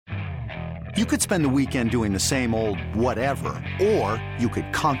You could spend the weekend doing the same old whatever, or you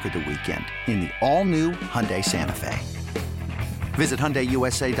could conquer the weekend in the all-new Hyundai Santa Fe. Visit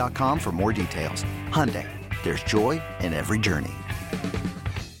HyundaiUSA.com for more details. Hyundai, there's joy in every journey.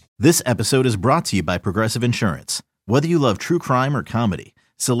 This episode is brought to you by Progressive Insurance. Whether you love true crime or comedy,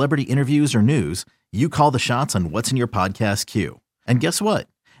 celebrity interviews or news, you call the shots on what's in your podcast queue. And guess what?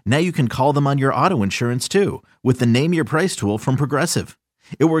 Now you can call them on your auto insurance too with the Name Your Price tool from Progressive.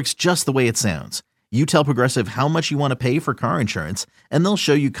 It works just the way it sounds. You tell Progressive how much you want to pay for car insurance, and they'll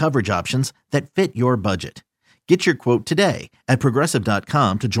show you coverage options that fit your budget. Get your quote today at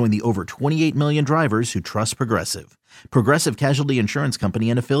Progressive.com to join the over 28 million drivers who trust Progressive. Progressive Casualty Insurance Company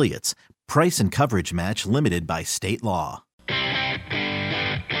and Affiliates. Price and coverage match limited by state law.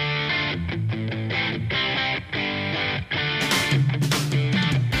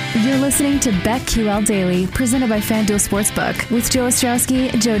 You're listening to BetQL Daily, presented by FanDuel Sportsbook, with Joe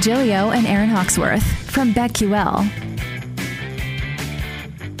Ostrowski, Joe Giglio, and Aaron Hawksworth from BetQL.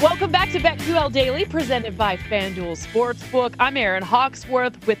 Welcome back to BetQL Daily, presented by FanDuel Sportsbook. I'm Aaron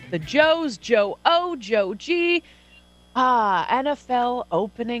Hawksworth with the Joes, Joe O, Joe G. NFL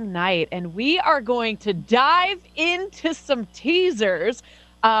opening night, and we are going to dive into some teasers.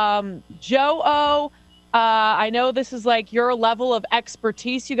 Joe O, I know this is like your level of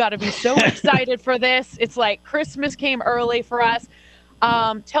expertise. You got to be so excited for this. It's like Christmas came early for us.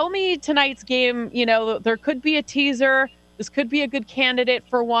 Tell me tonight's game, there could be a teaser. This could be a good candidate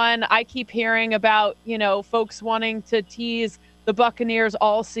for one. I keep hearing about, folks wanting to tease the Buccaneers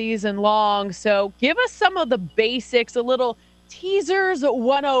all season long. So give us some of the basics, a little teasers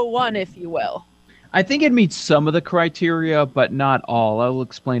 101, if you will. I think it meets some of the criteria, but not all. I'll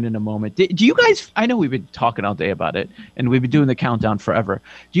explain in a moment. Do you guys, I know we've been talking all day about it, and we've been doing the countdown forever.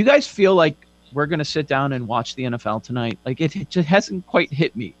 Do you guys feel like we're going to sit down and watch the NFL tonight? Like, it just hasn't quite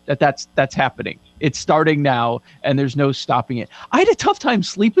hit me that's happening. It's starting now, and there's no stopping it. I had a tough time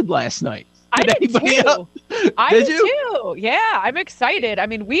sleeping last night. I did too. I did too. Yeah, I'm excited. I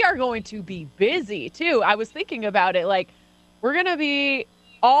mean, we are going to be busy too. I was thinking about it. Like, we're going to be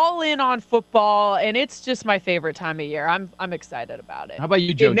all in on football, and it's just my favorite time of year. I'm excited about it. How about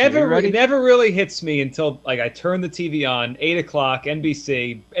you, Joe? It never really hits me until I turn the TV on, 8:00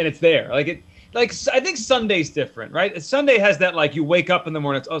 NBC, and it's there. I think Sunday's different, right? Sunday has that you wake up in the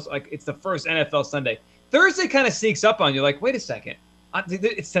morning. It's the first NFL Sunday. Thursday kind of sneaks up on you. Like, wait a second,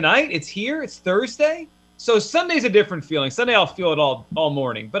 it's tonight. It's here. It's Thursday. So Sunday's a different feeling. Sunday I'll feel it all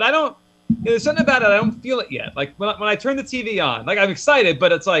morning, but I don't. There's something about it. I don't feel it yet. Like when I turn the TV on, I'm excited,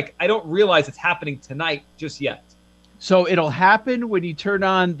 but it's I don't realize it's happening tonight just yet. So it'll happen when you turn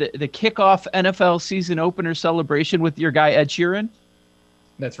on the kickoff NFL season opener celebration with your guy Ed Sheeran.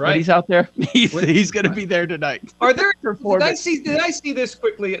 That's right. But he's out there. He's going to be there tonight. Are there? Did I see this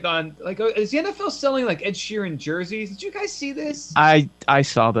quickly on is the NFL selling Ed Sheeran jerseys? Did you guys see this? I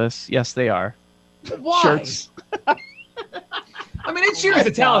saw this. Yes, they are. Why? Shirts. I mean, Ed Sheeran's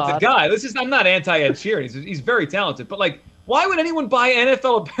a talented guy. I'm not anti-Ed Sheeran. He's very talented. But why would anyone buy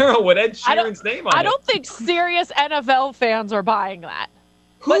NFL apparel with Ed Sheeran's name on it? I don't think serious NFL fans are buying that.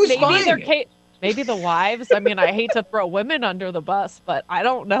 Who's buying it? Maybe the wives. I mean, I hate to throw women under the bus, but I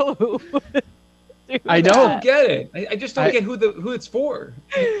don't know who. I don't get it. I just don't get who it's for.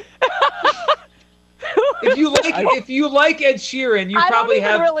 If you like Ed Sheeran, you probably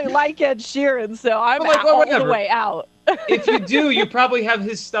have. I don't really like Ed Sheeran, so I'm all the way out. If you do, you probably have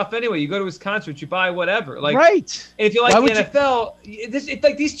his stuff anyway. You go to his concerts, you buy whatever. Right. If you like the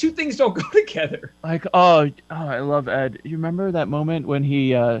NFL, these two things don't go together. I love Ed. You remember that moment when he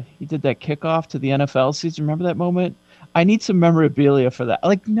did that kickoff to the NFL season? Remember that moment? I need some memorabilia for that.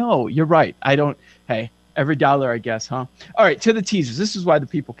 No, you're right. I don't. Hey, every dollar, I guess, huh? All right, to the teasers. This is why the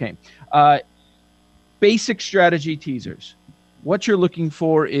people came. Basic strategy teasers. What you're looking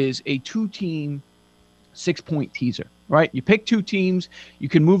for is a 2-team 6-point teaser, right? You pick 2 teams, you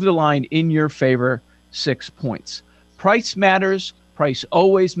can move the line in your favor 6 points. Price matters. Price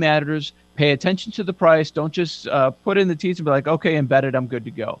always matters. Pay attention to the price. Don't just put in the teaser and be like, okay, embed it, I'm good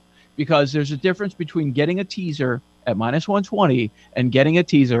to go. Because there's a difference between getting a teaser at -120 and getting a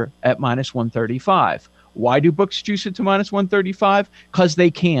teaser at -135. Why do books juice it to -135? Because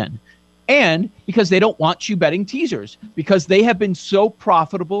they can. And because they don't want you betting teasers, because they have been so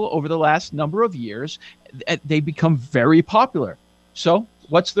profitable over the last number of years, they become very popular. So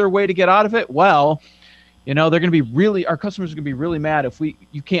what's their way to get out of it? Well, they're going to be our customers are going to be really mad if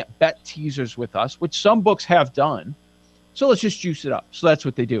you can't bet teasers with us, which some books have done. So let's just juice it up. So that's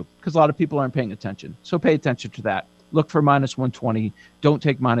what they do, because a lot of people aren't paying attention. So pay attention to that. Look for -120. Don't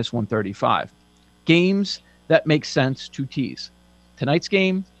take -135. Games that make sense to tease. Tonight's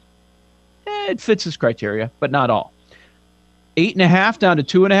game, it fits this criteria, but not all. 8.5 down to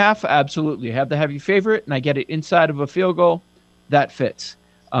 2.5, absolutely. You have to have your favorite, and I get it inside of a field goal. That fits.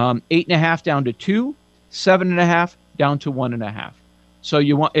 8.5 down to 2, 7.5 down to 1.5. So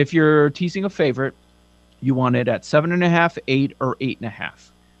you want, if you're teasing a favorite, you want it at 7.5, 8, or 8.5.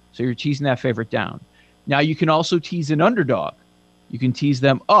 So you're teasing that favorite down. Now you can also tease an underdog. You can tease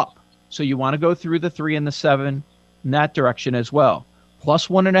them up. So you want to go through the 3 and the 7 in that direction as well. Plus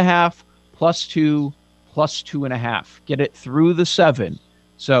 1.5, plus 2, plus 2.5. Get it through the 7.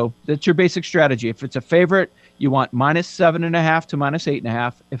 So that's your basic strategy. If it's a favorite, you want minus 7.5 to minus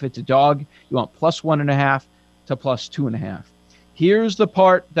 8.5. If it's a dog, you want plus 1.5 to plus 2.5. Here's the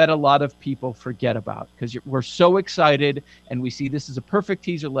part that a lot of people forget about, because we're so excited and we see this as a perfect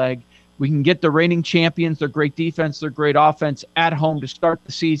teaser leg. We can get the reigning champions, their great defense, their great offense at home to start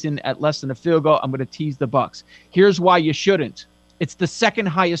the season at less than a field goal. I'm going to tease the Bucs. Here's why you shouldn't. It's the second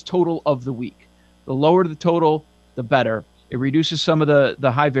highest total of the week. The lower the total, the better. It reduces some of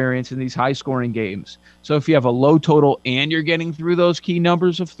the high variance in these high scoring games. So if you have a low total and you're getting through those key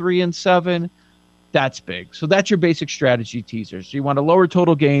numbers of 3 and 7, that's big. So that's your basic strategy teaser. So you want a lower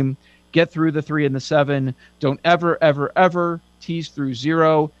total game, get through the 3 and the 7. Don't ever, ever, ever tease through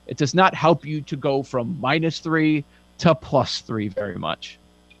 0. It does not help you to go from -3 to +3 very much.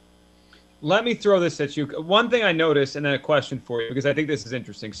 Let me throw this at you. One thing I noticed, and then a question for you, because I think this is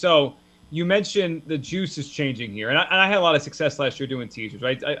interesting. So you mentioned the juice is changing here, and I had a lot of success last year doing teasers,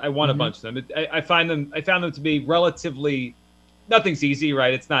 right? I won a bunch of them. I found them to be relatively. Nothing's easy,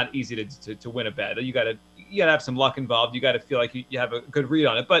 right? It's not easy to win a bet. You gotta have some luck involved. You gotta feel like you have a good read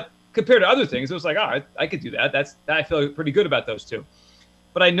on it. But compared to other things, it was like, I could do that. I feel pretty good about those two.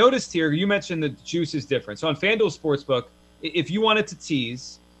 But I noticed here, you mentioned the juice is different. So on FanDuel Sportsbook, if you wanted to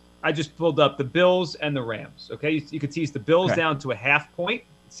tease, I just pulled up the Bills and the Rams. Okay, you could tease the Bills down to a half point,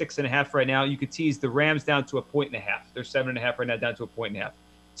 6.5 right now. You could tease the Rams down to a 1.5. They're 7.5 right now, down to a 1.5.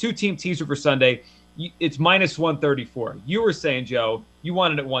 2-team teaser for Sunday. It's minus 134. You were saying, Joe, you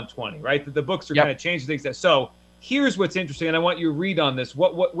wanted it at 120, right? The books are kind of changing things. So here's what's interesting, and I want you to read on this.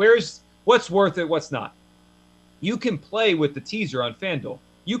 What's worth it? What's not? You can play with the teaser on FanDuel.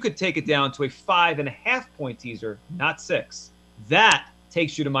 You could take it down to a 5.5 point teaser, not 6. That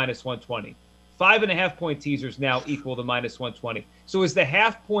takes you to minus 120. 5.5 point teasers now equal to minus 120. So is the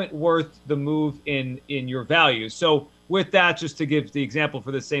half point worth the move in your value? So with that, just to give the example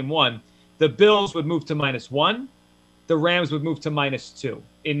for the same one, the Bills would move to -1. The Rams would move to -2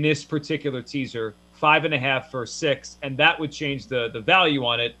 in this particular teaser, 5.5 for 6, and that would change the value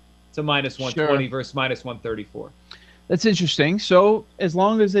on it to minus 120 versus minus 134. That's interesting. So as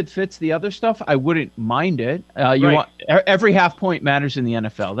long as it fits the other stuff, I wouldn't mind it. Want every half point matters in the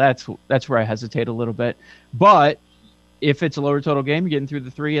NFL. That's where I hesitate a little bit. But if it's a lower total game, you're getting through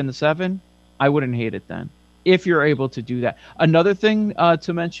the 3 and the 7, I wouldn't hate it then, if you're able to do that. Another thing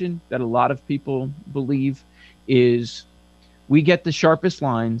to mention that a lot of people believe is we get the sharpest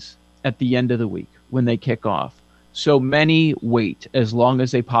lines at the end of the week when they kick off. So many wait as long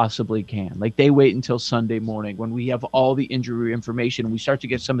as they possibly can. Like they wait until Sunday morning when we have all the injury information and we start to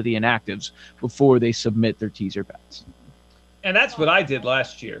get some of the inactives before they submit their teaser bets. And that's what I did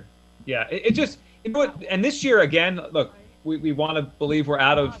last year. Yeah, it just, and this year again, look, we want to believe we're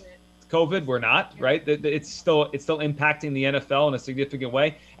out of COVID. We're not, right? It's still impacting the NFL in a significant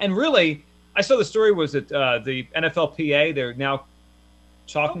way. And really, I saw the story was that the NFLPA, they're now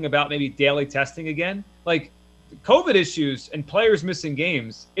talking about maybe daily testing again. Like COVID issues and players missing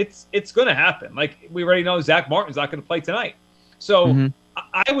games, it's going to happen. Like we already know Zach Martin's not going to play tonight. So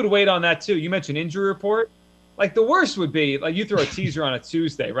I would wait on that too. You mentioned injury report. Like the worst would be like you throw a teaser on a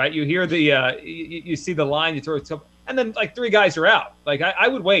Tuesday, right? You hear you see the line, you throw it, and then like 3 guys are out. Like I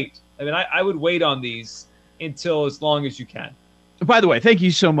would wait. I mean, I would wait on these until as long as you can. By the way, thank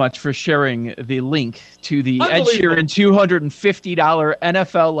you so much for sharing the link to the Ed Sheeran $250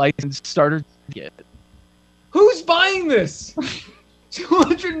 NFL license starter kit. Who's buying this?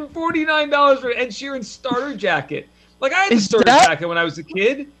 $249 for Ed Sheeran starter jacket. Like I had the starter jacket when I was a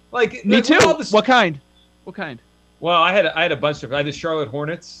kid. Like me too. What kind? Well, I had a bunch of. I had the Charlotte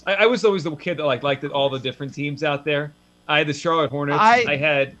Hornets. I was always the kid that liked all the different teams out there. I had the Charlotte Hornets.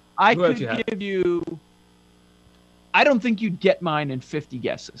 I could give you. I don't think you'd get mine in 50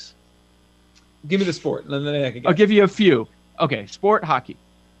 guesses. Give me the sport. Then I can guess. I'll give you a few. Okay, sport, hockey.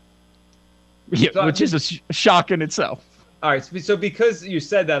 Yeah, which is a shock in itself. All right, so because you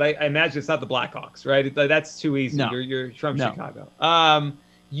said that, I imagine it's not the Blackhawks, right? That's too easy. No. You're from Chicago.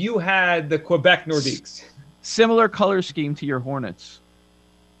 You had the Quebec Nordiques. Similar color scheme to your Hornets.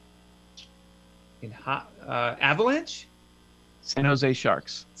 Avalanche? San Jose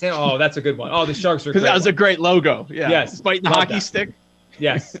Sharks. Oh, that's a good one. Oh, the Sharks are Because that was a great logo. Yeah. Yes. Biting the Love hockey that. stick.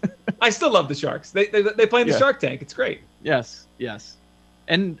 Yes. I still love the Sharks. They play in the Shark Tank. It's great. Yes.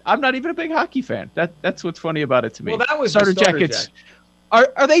 And I'm not even a big hockey fan. That's what's funny about it to me. Well, that was starter the starter jackets.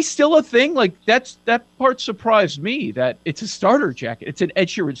 jacket. Are they still a thing? Like that part surprised me that it's a starter jacket. It's an Ed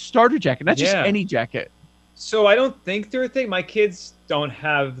Sheeran starter jacket, not just any jacket. So I don't think they're a thing. My kids don't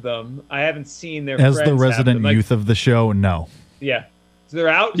have them. I haven't seen their As friends the resident have them. youth of the show, no. Yeah. So they're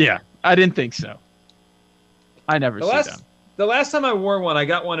out? Yeah, I didn't think so. I never see them. The last time I wore one, I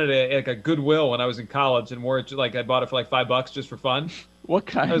got one at a Goodwill when I was in college and wore it I bought it for like $5 just for fun. What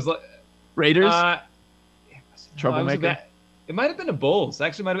kind? I was like Raiders? Troublemaker? It might have been a Bulls.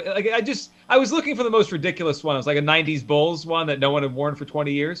 Actually, might have. I was looking for the most ridiculous one. It was like a '90s Bulls one that no one had worn for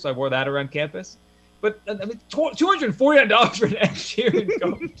 20 years, so I wore that around campus. But I mean, $249 for an Ed Sheeran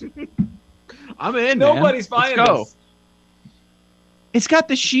coat. I'm in. Nobody's buying this. It's got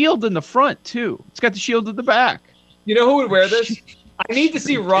the shield in the front too. It's got the shield at the back. You know who would wear this? I need to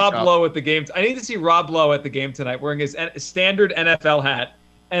see Rob Lowe at the game. I need to see Rob Lowe at the game tonight wearing his standard NFL hat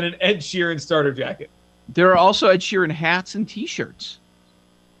and an Ed Sheeran starter jacket. There are also Ed Sheeran hats and T-shirts.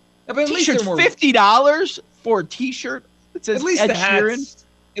 Yeah, but at least T-shirts, $50 for a T-shirt that says at least Ed the hats, Sheeran.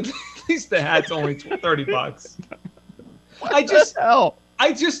 At least the hat's only $30.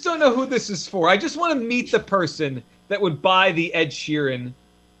 I just don't know who this is for. I just want to meet the person that would buy the Ed Sheeran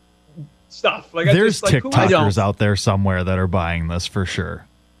stuff. There's TikTokers out there somewhere that are buying this for sure.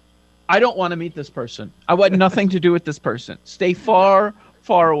 I don't want to meet this person. I want nothing to do with this person. Stay far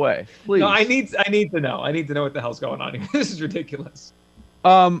away, please. No, I need to know. I need to know what the hell's going on here. This is ridiculous.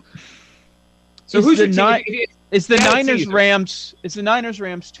 So who's your team? Is the Niners Rams? Is the Niners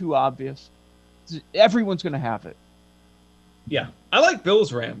Rams too obvious? Everyone's going to have it. Yeah, I like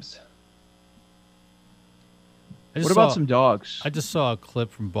Bills Rams. What about some dogs? I just saw a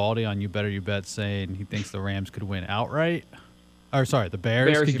clip from Baldy on You Better You Bet saying he thinks the Rams could win outright. Or sorry, the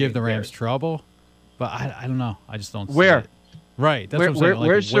Bears could give the Rams trouble. But I don't know. I just don't see it. Right. That's what I'm saying.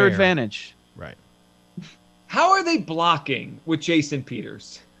 Where's their advantage? Right. How are they blocking with Jason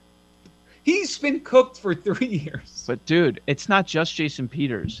Peters? He's been cooked for 3 years. But dude, it's not just Jason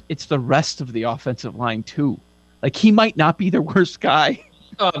Peters. It's the rest of the offensive line too. Like he might not be their worst guy.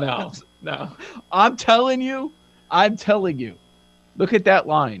 Oh no. I'm telling you. Look at that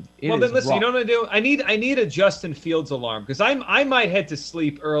line. Well, then listen. Rough. You know what I do? I need a Justin Fields alarm because I might head to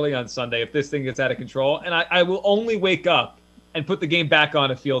sleep early on Sunday if this thing gets out of control, and I will only wake up and put the game back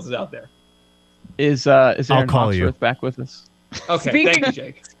on if Fields is out there. Is Aaron Hawksworth back with us? Okay, thank you,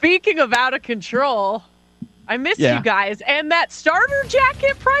 Jake. Speaking of out of control, I miss you guys, and that starter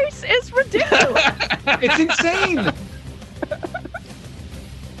jacket price is ridiculous. It's insane.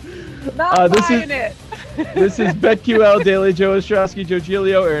 Not buying it. This is BetQL Daily. Joe Ostrowski, Joe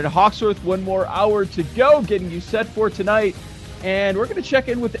Giglio, Aaron Hawksworth. One more hour to go, getting you set for tonight. And we're going to check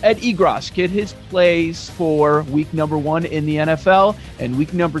in with Ed Egros, get his plays for week number 1 in the NFL and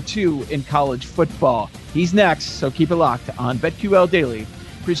week number 2 in college football. He's next, so keep it locked on BetQL Daily,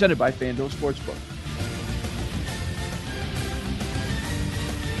 presented by FanDuel Sportsbook.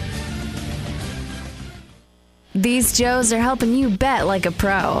 These Joes are helping you bet like a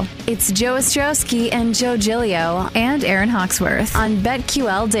pro. It's Joe Ostrowski and Joe Giglio and Aaron Hawksworth on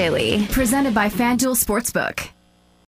BetQL Daily, presented by FanDuel Sportsbook.